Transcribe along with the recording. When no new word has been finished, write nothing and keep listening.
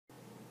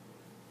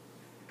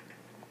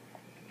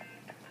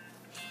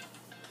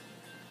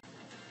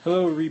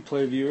Hello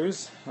replay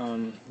viewers,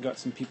 got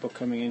some people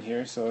coming in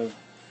here, so I've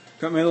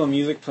got my little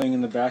music playing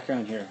in the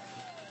background here.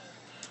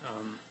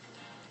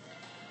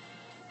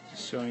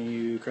 Just showing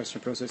you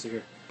Crestron Processor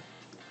here.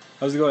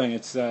 How's it going?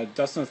 It's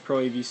Dustin with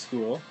Pro AV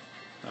School.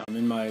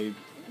 In my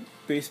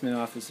basement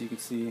office you can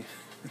see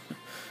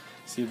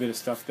see a bit of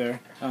stuff there.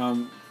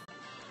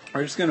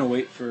 We're just going to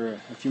wait for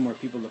a few more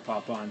people to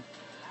pop on.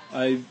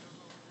 I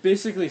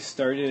basically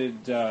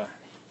started this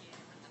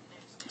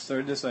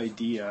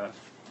idea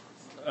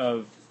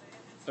of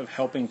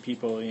helping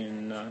people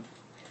in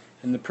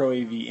the Pro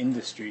AV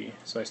industry.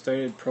 So I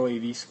started Pro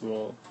AV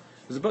School.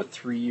 It was about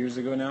 3 years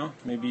ago now.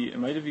 Maybe it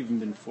might have even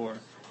been 4.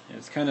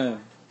 And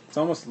it's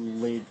almost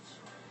laid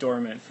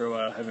dormant for a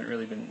while. I haven't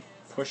really been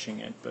pushing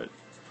it, but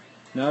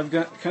now I've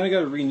got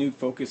a renewed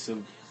focus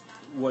of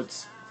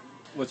what's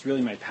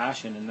really my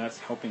passion, and that's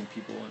helping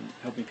people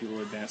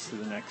advance to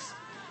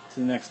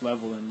the next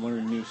level and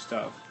learn new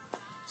stuff.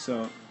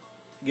 So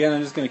again,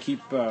 I'm just going to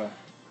keep the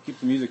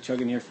music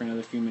chugging here for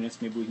another few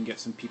minutes. Maybe we can get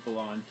some people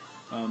on.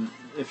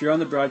 If you're on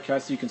the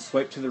broadcast, you can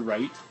swipe to the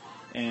right,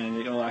 and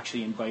it'll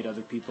actually invite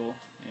other people,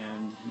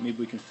 and maybe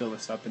we can fill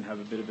this up and have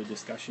a bit of a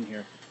discussion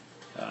here.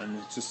 And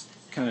it's just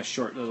kind of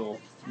short little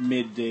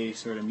midday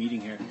sort of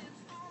meeting here.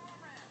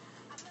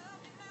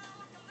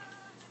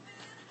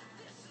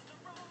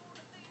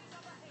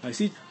 I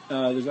see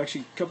there's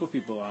actually a couple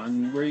people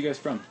on. Where are you guys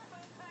from?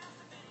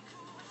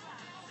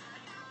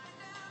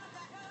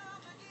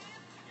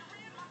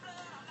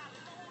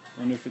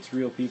 I wonder if it's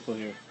real people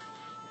here.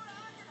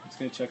 I'm just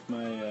gonna check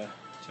my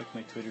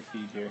Twitter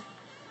feed here.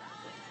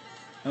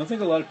 I don't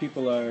think a lot of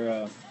people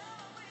are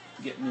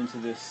getting into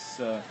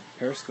this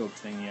Periscope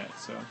thing yet,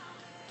 so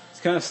it's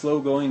kind of slow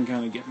going,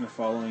 kind of getting the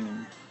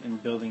following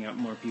and building up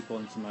more people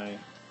into my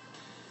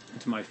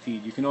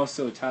feed. You can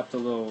also tap the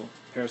little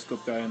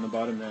Periscope guy on the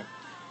bottom there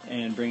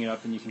and bring it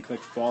up, and you can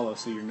click follow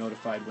so you're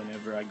notified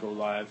whenever I go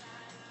live.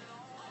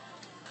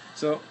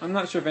 So I'm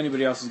not sure if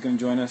anybody else is going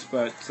to join us,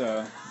 but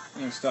I'm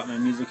going to stop my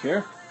music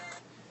here.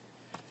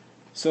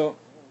 So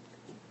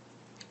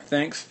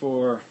thanks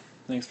for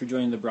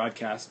joining the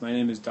broadcast. My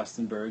name is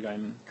Dustin Berg.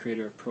 I'm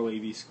creator of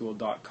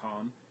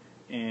ProAVSchool.com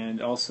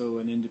and also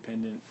an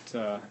independent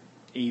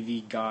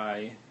AV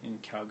guy in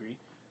Calgary.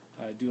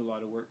 I do a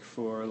lot of work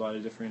for a lot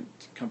of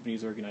different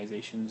companies,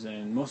 organizations,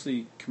 and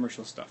mostly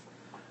commercial stuff.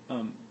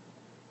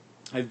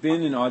 I've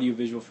been in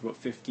audiovisual for about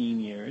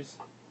 15 years,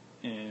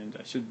 and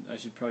I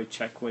should probably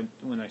check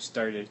when I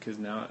started, because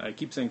now I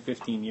keep saying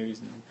 15 years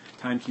and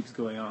time keeps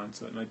going on,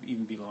 so it might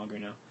even be longer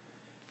now.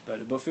 But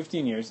about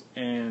 15 years,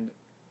 and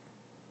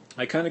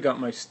I kind of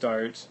got my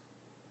start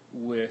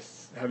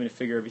with having to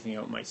figure everything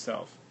out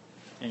myself.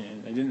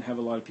 And I didn't have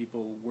a lot of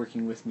people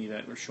working with me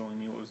that were showing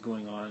me what was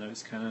going on. I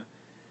was kind of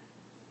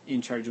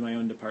in charge of my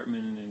own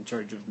department and in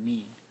charge of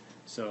me.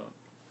 So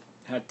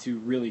had to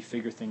really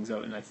figure things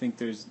out, and I think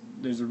there's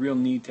a real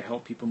need to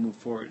help people move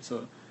forward.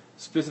 So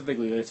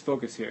specifically, let's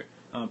focus here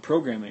on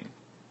programming,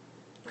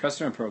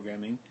 Crestron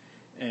Programming,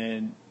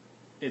 and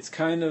it's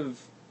kind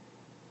of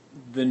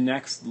the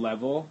next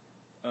level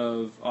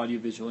of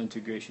audiovisual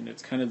integration.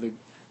 It's kind of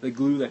the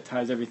glue that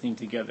ties everything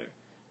together.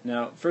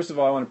 Now, first of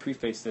all, I want to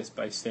preface this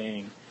by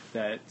saying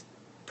that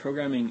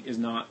programming is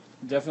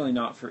definitely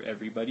not for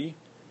everybody,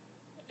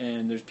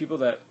 and there's people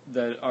that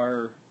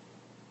are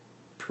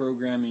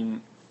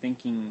programming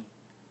thinking.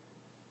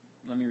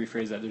 Let me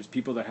rephrase that. There's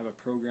people that have a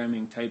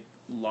programming type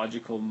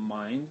logical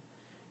mind,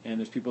 and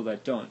there's people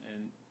that don't.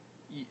 And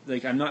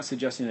like, I'm not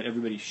suggesting that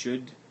everybody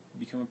should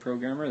become a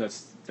programmer.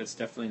 That's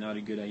definitely not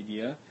a good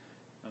idea.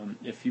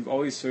 If you've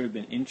always sort of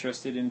been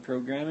interested in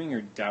programming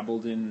or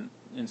dabbled in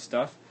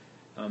stuff,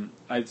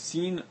 I've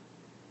seen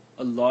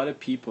a lot of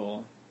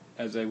people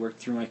as I worked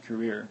through my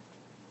career,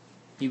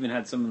 even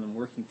had some of them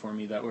working for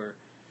me that were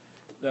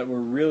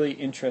really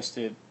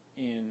interested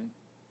in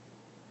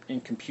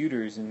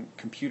computers and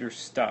computer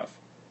stuff,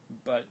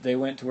 but they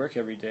went to work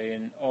every day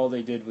and all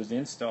they did was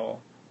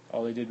install.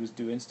 All they did was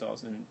do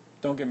installs. And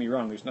don't get me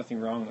wrong, there's nothing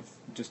wrong with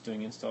just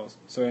doing installs.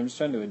 Sorry, I'm just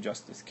trying to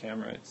adjust this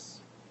camera. It's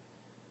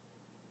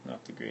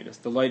not the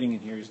greatest. The lighting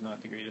in here is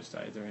not the greatest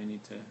either. I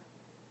need to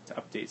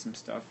update some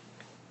stuff.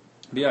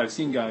 But yeah, I've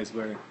seen guys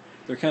where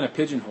they're kind of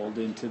pigeonholed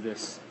into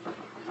this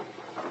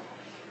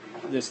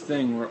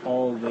thing where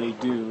all they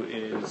do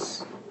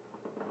is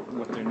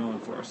what they're known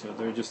for. So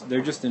they're just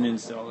an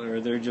installer,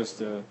 or they're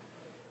just a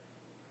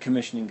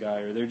commissioning guy,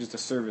 or they're just a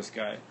service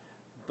guy,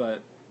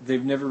 but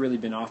they've never really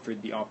been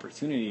offered the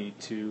opportunity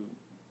to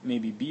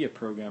maybe be a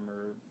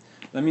programmer.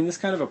 I mean, this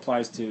kind of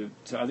applies to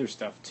other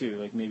stuff too,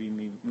 like maybe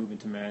move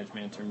into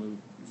management or move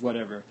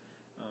whatever.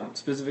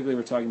 Specifically,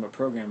 we're talking about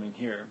programming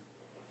here.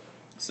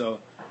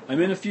 So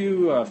I'm in a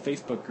few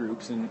Facebook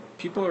groups, and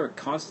people are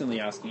constantly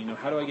asking,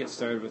 how do I get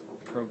started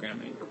with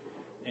programming?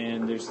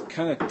 And there's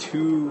kind of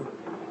two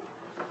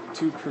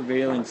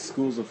prevailing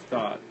schools of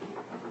thought.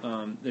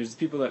 There's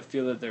people that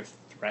feel that they're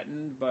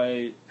threatened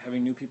by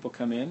having new people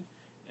come in,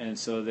 and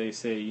so they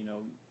say,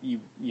 you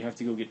have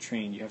to go get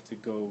trained, you have to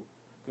go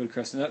to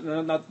Crestron.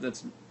 Not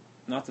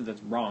that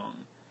that's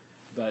wrong,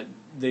 but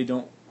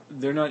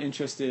they're not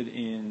interested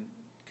in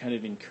kind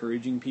of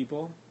encouraging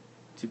people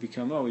to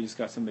become, oh, we just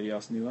got somebody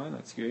else new on,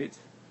 that's great.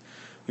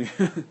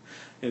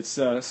 It's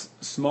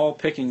small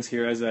pickings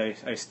here as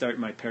I start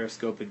my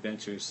Periscope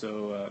adventures.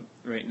 So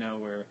right now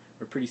we're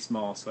pretty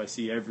small, so I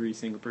see every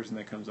single person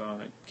that comes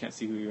on. I can't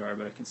see who you are,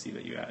 but I can see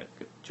that you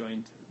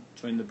joined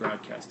the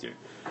broadcast here.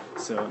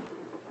 So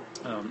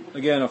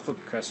again, I'll flip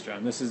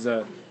Crestron. This is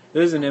an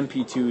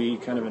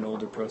MP2E, kind of an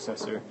older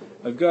processor.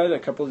 I've got a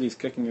couple of these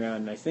kicking around,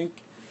 and I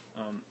think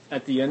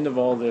at the end of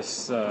all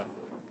this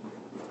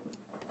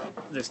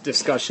this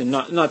discussion,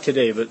 not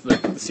today, but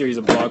like the series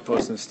of blog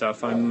posts and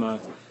stuff, I'm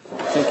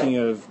thinking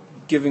of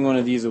giving one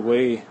of these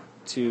away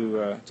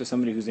to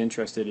somebody who's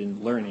interested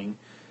in learning.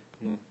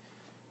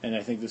 And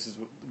I think this is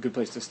a good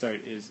place to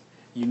start. Is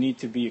you need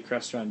to be a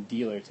Crestron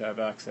dealer to have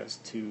access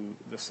to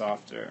the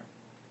software.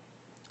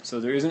 So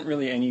there isn't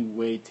really any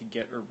way to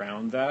get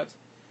around that.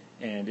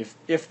 And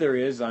if there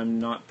is, I'm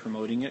not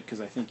promoting it, because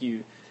I think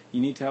you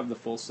need to have the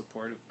full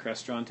support of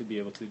Crestron to be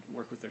able to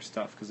work with their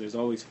stuff, because there's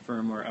always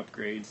firmware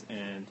upgrades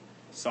and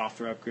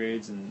software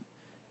upgrades, and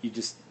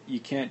you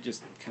can't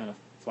just kind of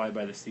fly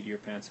by the seat of your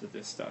pants with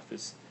this stuff.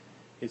 It's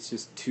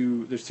just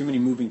there's too many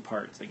moving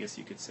parts, I guess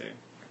you could say.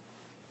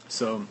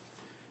 So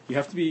you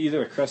have to be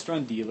either a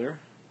Crestron dealer,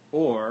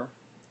 or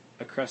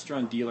a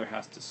Crestron dealer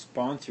has to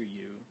sponsor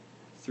you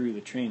through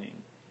the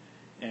training.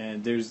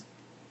 And there's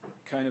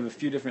kind of a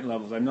few different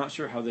levels. I'm not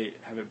sure how they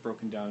have it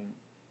broken down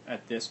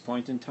at this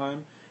point in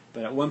time,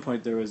 but at one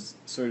point there was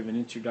sort of an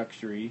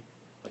introductory,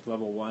 like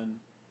level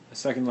 1, a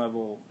second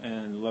level,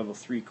 and level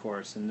 3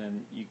 course, and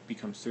then you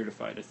become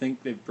certified. I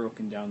think they've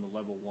broken down the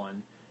level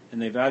 1,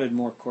 and they've added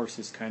more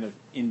courses kind of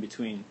in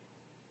between.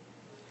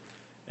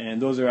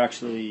 And those are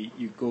actually,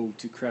 you go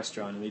to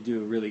Crestron, and they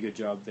do a really good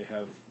job. They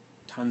have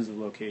tons of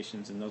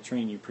locations, and they'll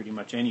train you pretty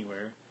much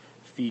anywhere,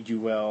 feed you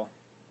well.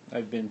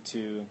 I've been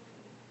to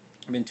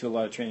a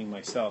lot of training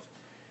myself,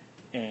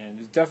 and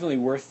it's definitely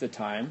worth the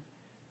time.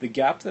 The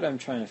gap that I'm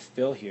trying to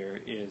fill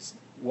here is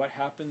what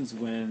happens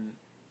when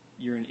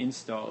you're an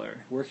installer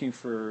working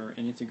for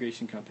an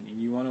integration company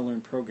and you want to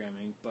learn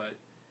programming, but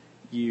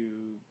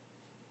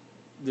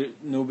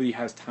nobody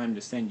has time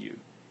to send you.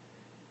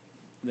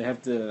 They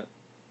have to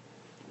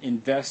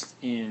invest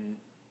in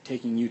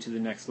taking you to the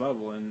next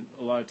level, and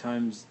a lot of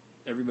times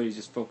everybody's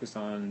just focused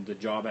on the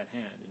job at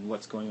hand and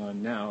what's going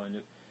on now.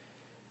 And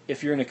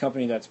if you're in a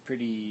company that's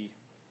pretty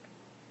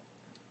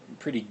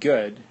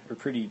good, or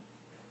pretty,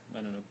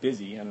 I don't know,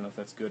 busy, I don't know if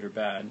that's good or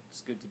bad.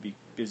 It's good to be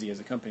busy as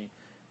a company,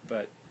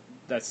 but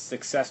that's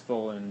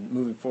successful and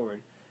moving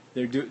forward.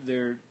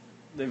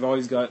 They've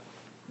always got,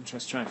 I'm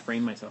just trying to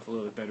frame myself a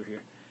little bit better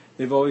here.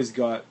 They've always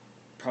got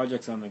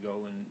projects on the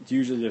go, and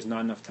usually there's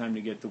not enough time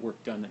to get the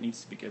work done that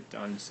needs to get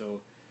done.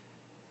 So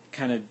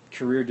kind of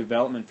career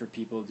development for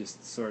people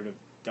just sort of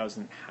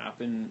doesn't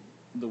happen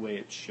the way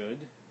it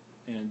should,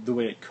 and the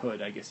way it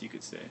could, I guess you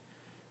could say.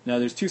 Now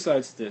there's two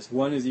sides to this.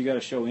 One is you got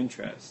to show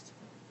interest.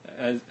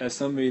 As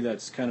somebody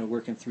that's kind of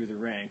working through the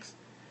ranks,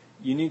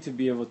 you need to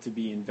be able to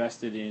be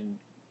invested in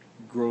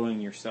growing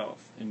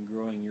yourself and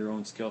growing your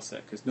own skill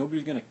set, because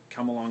nobody's going to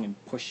come along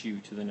and push you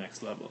to the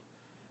next level.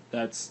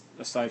 That's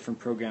aside from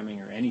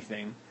programming or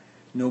anything.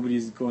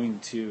 Nobody's going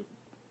to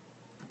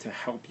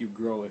help you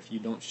grow if you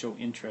don't show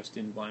interest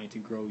in wanting to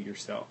grow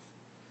yourself.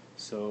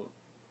 So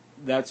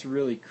that's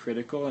really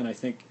critical, and I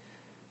think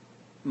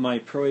my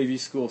Pro AV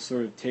school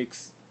sort of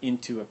takes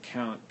into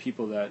account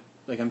people that,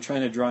 like, I'm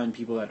trying to draw in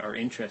people that are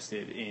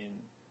interested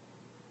in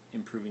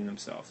improving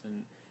themselves,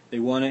 and they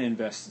want to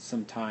invest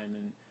some time,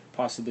 and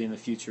possibly in the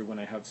future when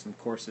I have some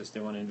courses, they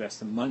want to invest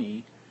some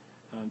money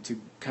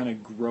to kind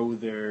of grow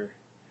their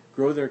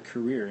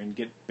career and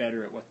get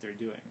better at what they're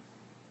doing.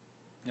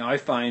 Now I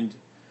find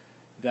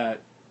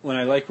that when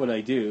I like what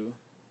I do,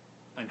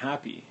 I'm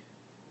happy.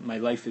 My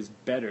life is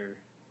better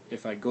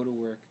if I go to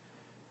work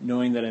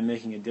knowing that I'm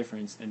making a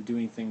difference and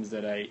doing things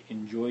that I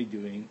enjoy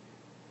doing,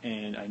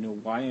 and I know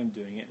why I'm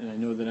doing it, and I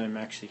know that I'm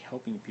actually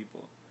helping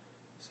people.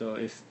 So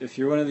if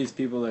you're one of these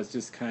people that's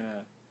just kind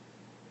of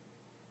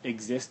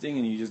existing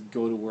and you just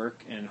go to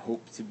work and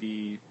hope to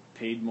be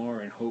paid more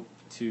and hope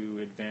to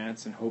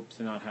advance and hope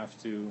to not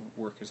have to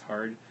work as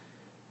hard,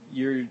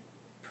 you're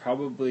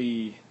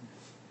probably,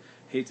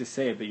 hate to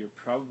say it, but you're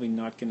probably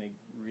not going to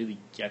really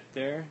get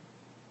there,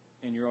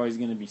 and you're always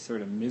going to be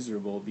sort of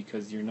miserable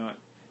because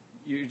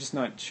you're just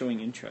not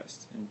showing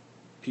interest, and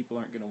people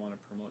aren't going to want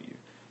to promote you.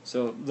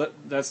 So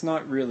that's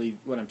not really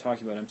what I'm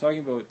talking about. I'm talking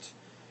about,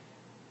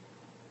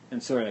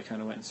 and sorry, I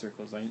kind of went in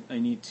circles. I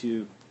need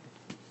to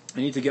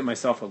get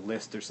myself a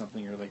list or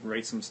something, or like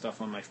write some stuff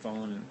on my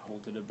phone and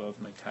hold it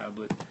above my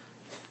tablet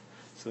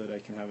so that I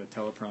can have a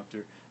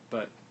teleprompter.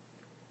 But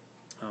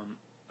I'm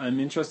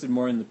interested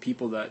more in the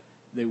people that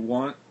they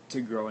want to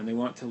grow and they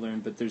want to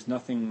learn, but there's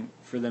nothing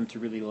for them to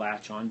really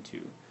latch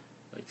onto.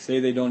 Like, say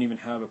they don't even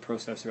have a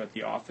processor at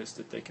the office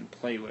that they can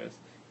play with,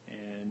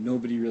 and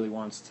nobody really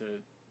wants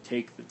to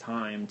take the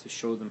time to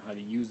show them how to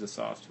use the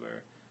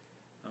software.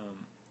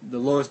 The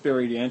lowest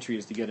barrier to entry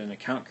is to get an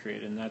account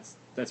created, and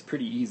that's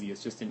pretty easy.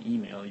 It's just an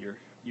email.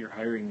 Your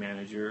hiring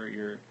manager,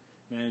 or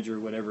manager or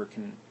whatever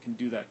can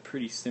do that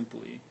pretty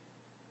simply.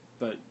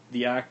 But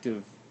the act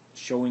of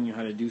showing you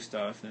how to do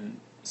stuff and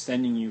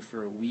sending you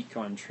for a week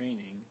on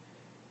training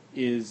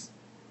is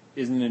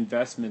an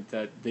investment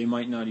that they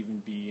might not even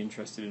be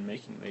interested in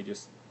making.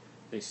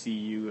 They see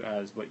you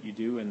as what you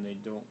do, and they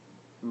don't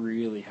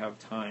really have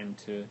time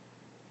to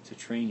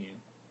train you.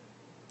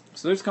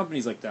 So there's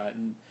companies like that,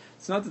 and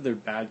it's not that they're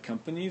bad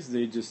companies.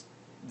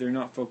 They're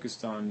not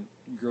focused on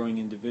growing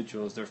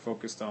individuals. They're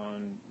focused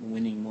on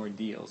winning more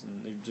deals,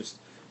 and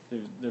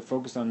they're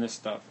focused on this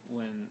stuff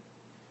when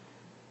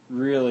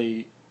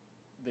really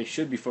they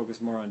should be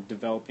focused more on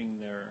developing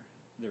their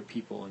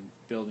people and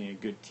building a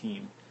good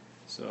team.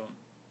 So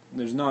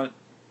there's not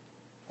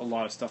a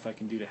lot of stuff I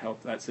can do to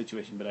help that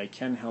situation, but I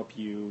can help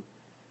you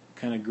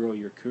kind of grow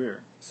your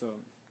career.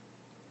 So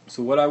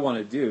what I want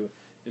to do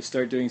is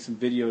start doing some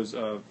videos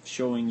of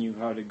showing you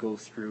how to go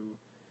through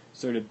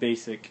sort of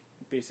basic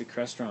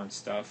Crestron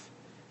stuff,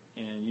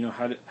 and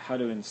how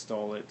to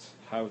install it,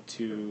 how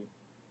to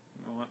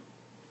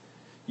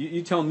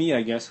you tell me,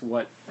 I guess,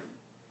 what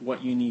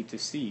you need to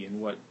see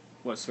and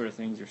what sort of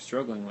things you're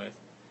struggling with.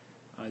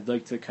 I'd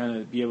like to kind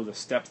of be able to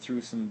step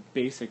through some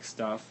basic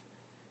stuff.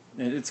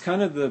 And it's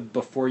kind of the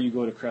before you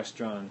go to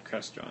Crestron.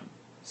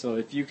 So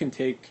if you can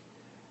take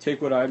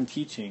what I'm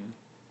teaching,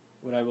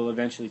 what I will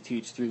eventually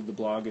teach through the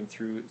blog and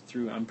through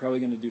I'm probably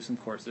going to do some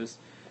courses,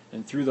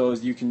 and through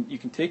those you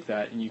can take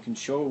that and you can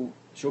show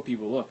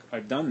people, look,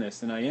 I've done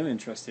this and I am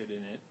interested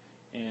in it,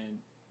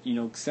 and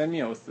send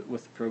me out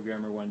with a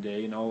programmer one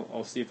day, and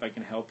I'll see if I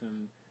can help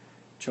him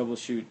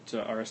troubleshoot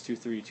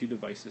RS-232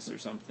 devices or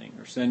something,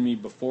 or send me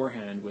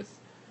beforehand with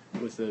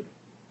a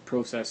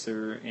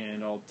processor,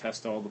 and I'll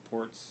test all the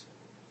ports.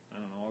 I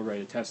don't know, I'll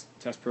write a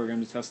test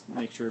program to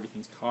make sure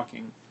everything's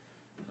talking.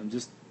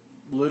 Just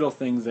little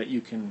things that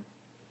you can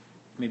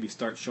maybe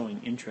start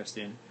showing interest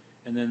in,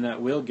 and then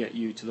that will get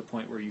you to the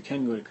point where you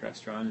can go to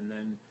Crestron,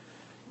 and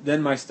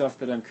then my stuff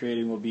that I'm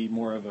creating will be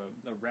more of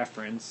a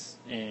reference,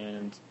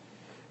 and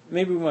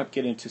maybe we might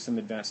get into some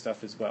advanced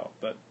stuff as well.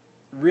 But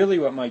really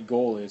what my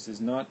goal is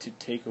not to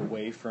take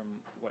away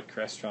from what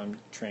Crestron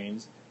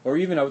trains, or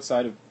even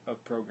outside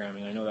of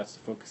programming. I know that's the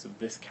focus of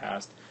this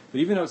cast, but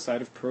even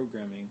outside of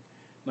programming,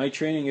 my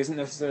training isn't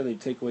necessarily to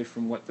take away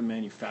from what the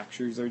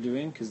manufacturers are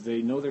doing, because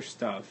they know their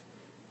stuff,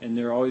 and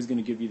they're always going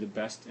to give you the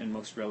best and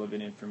most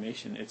relevant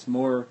information. It's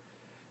more,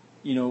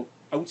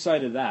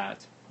 outside of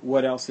that,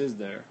 what else is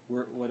there?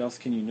 What else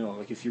can you know?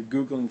 Like if you're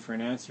Googling for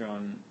an answer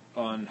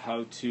on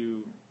how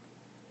to,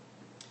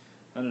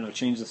 I don't know,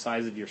 change the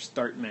size of your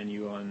start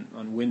menu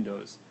on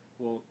Windows.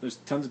 Well, there's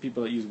tons of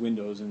people that use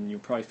Windows, and you'll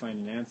probably find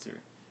an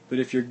answer. But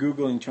if you're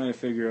Googling trying to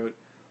figure out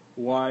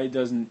why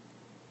doesn't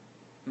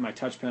my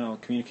touch panel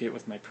communicate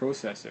with my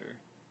processor,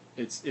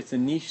 it's a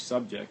niche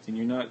subject, and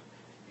you're not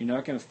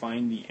going to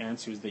find the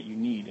answers that you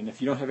need. And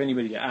if you don't have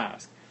anybody to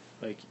ask,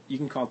 like, you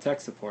can call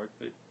tech support,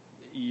 but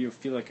you'll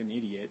feel like an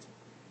idiot,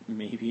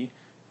 maybe,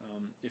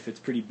 if it's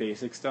pretty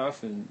basic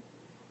stuff. And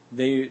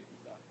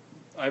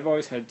I've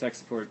always had tech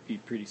support be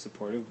pretty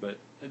supportive, but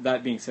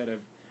that being said,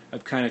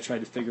 I've kind of tried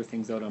to figure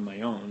things out on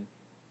my own,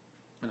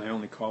 and I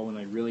only call when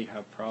I really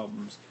have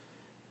problems.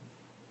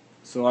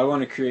 So I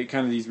want to create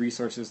kind of these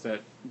resources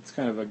that it's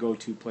kind of a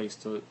go-to place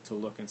to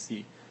look and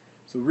see.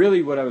 So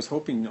really what I was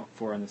hoping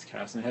for on this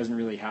cast, and it hasn't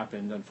really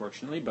happened,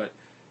 unfortunately, but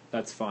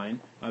that's fine.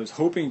 I was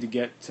hoping to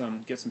get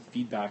some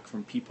feedback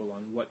from people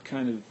on what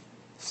kind of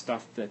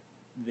stuff that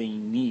they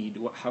need.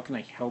 How can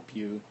I help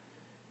you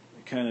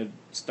kind of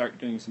start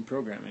doing some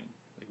programming?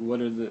 Like, what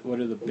are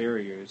the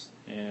barriers?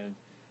 And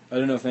I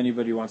don't know if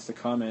anybody wants to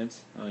comment.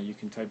 You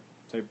can type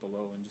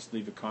below and just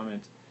leave a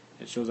comment.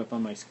 It shows up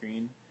on my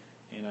screen,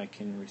 and I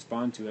can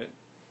respond to it.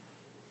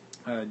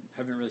 I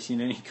haven't really seen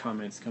any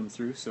comments come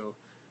through, so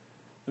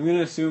I'm going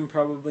to assume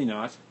probably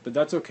not, but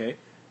that's okay.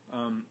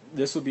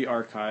 This will be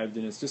archived,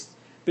 and it's just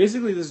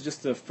basically this is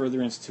just a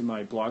furtherance to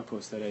my blog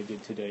post that I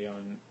did today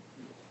on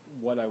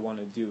what I want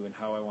to do and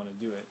how I want to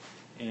do it,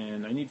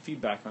 and I need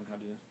feedback on how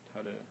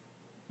to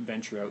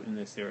venture out in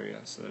this area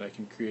so that I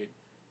can create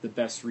the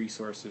best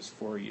resources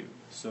for you.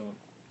 So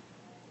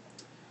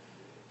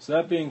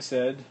that being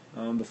said,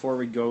 before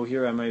we go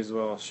here, I might as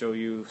well show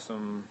you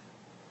some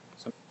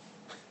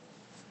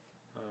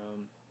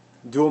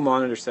dual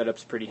monitor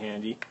setup's pretty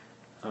handy.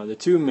 The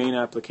two main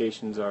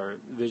applications are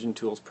Vision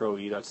Tools Pro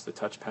E, that's the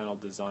touch panel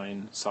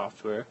design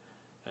software,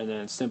 and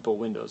then Simple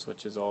Windows,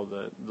 which is all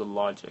the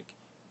logic.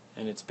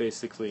 And it's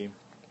basically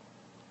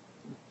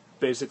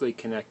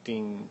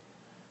connecting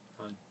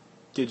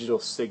digital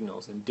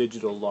signals and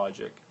digital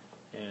logic.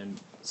 And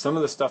some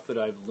of the stuff that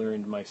I've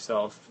learned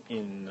myself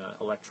in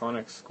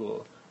electronics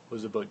school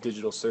was about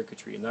digital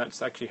circuitry, and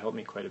that's actually helped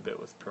me quite a bit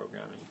with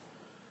programming.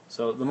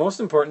 So the most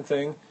important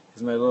thing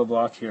is my little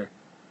block here: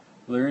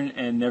 learn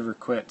and never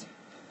quit.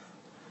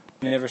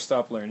 Never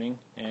stop learning,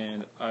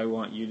 and I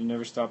want you to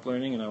never stop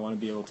learning, and I want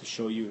to be able to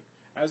show you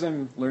as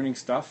I'm learning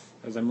stuff,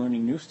 as I'm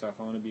learning new stuff.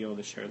 I want to be able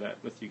to share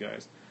that with you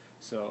guys.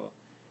 So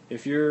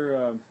if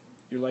you're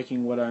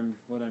liking what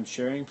I'm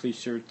sharing,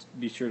 please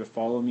be sure to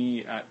follow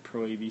me at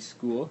ProAV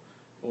School.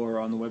 or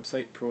on the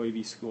website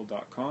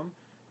proavschool.com.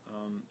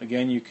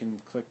 Again, you can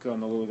click on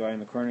the little guy in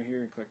the corner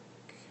here and click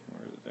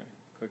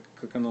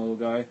on the little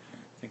guy. I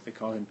think they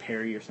call him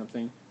Perry or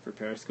something for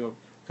Periscope.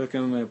 Click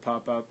on him, it'll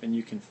pop up, and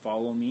you can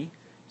follow me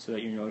so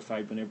that you're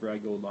notified whenever I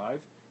go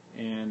live.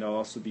 And I'll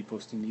also be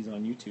posting these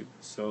on YouTube.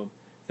 So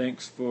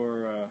thanks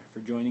for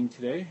joining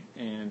today,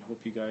 and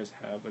hope you guys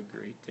have a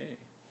great day.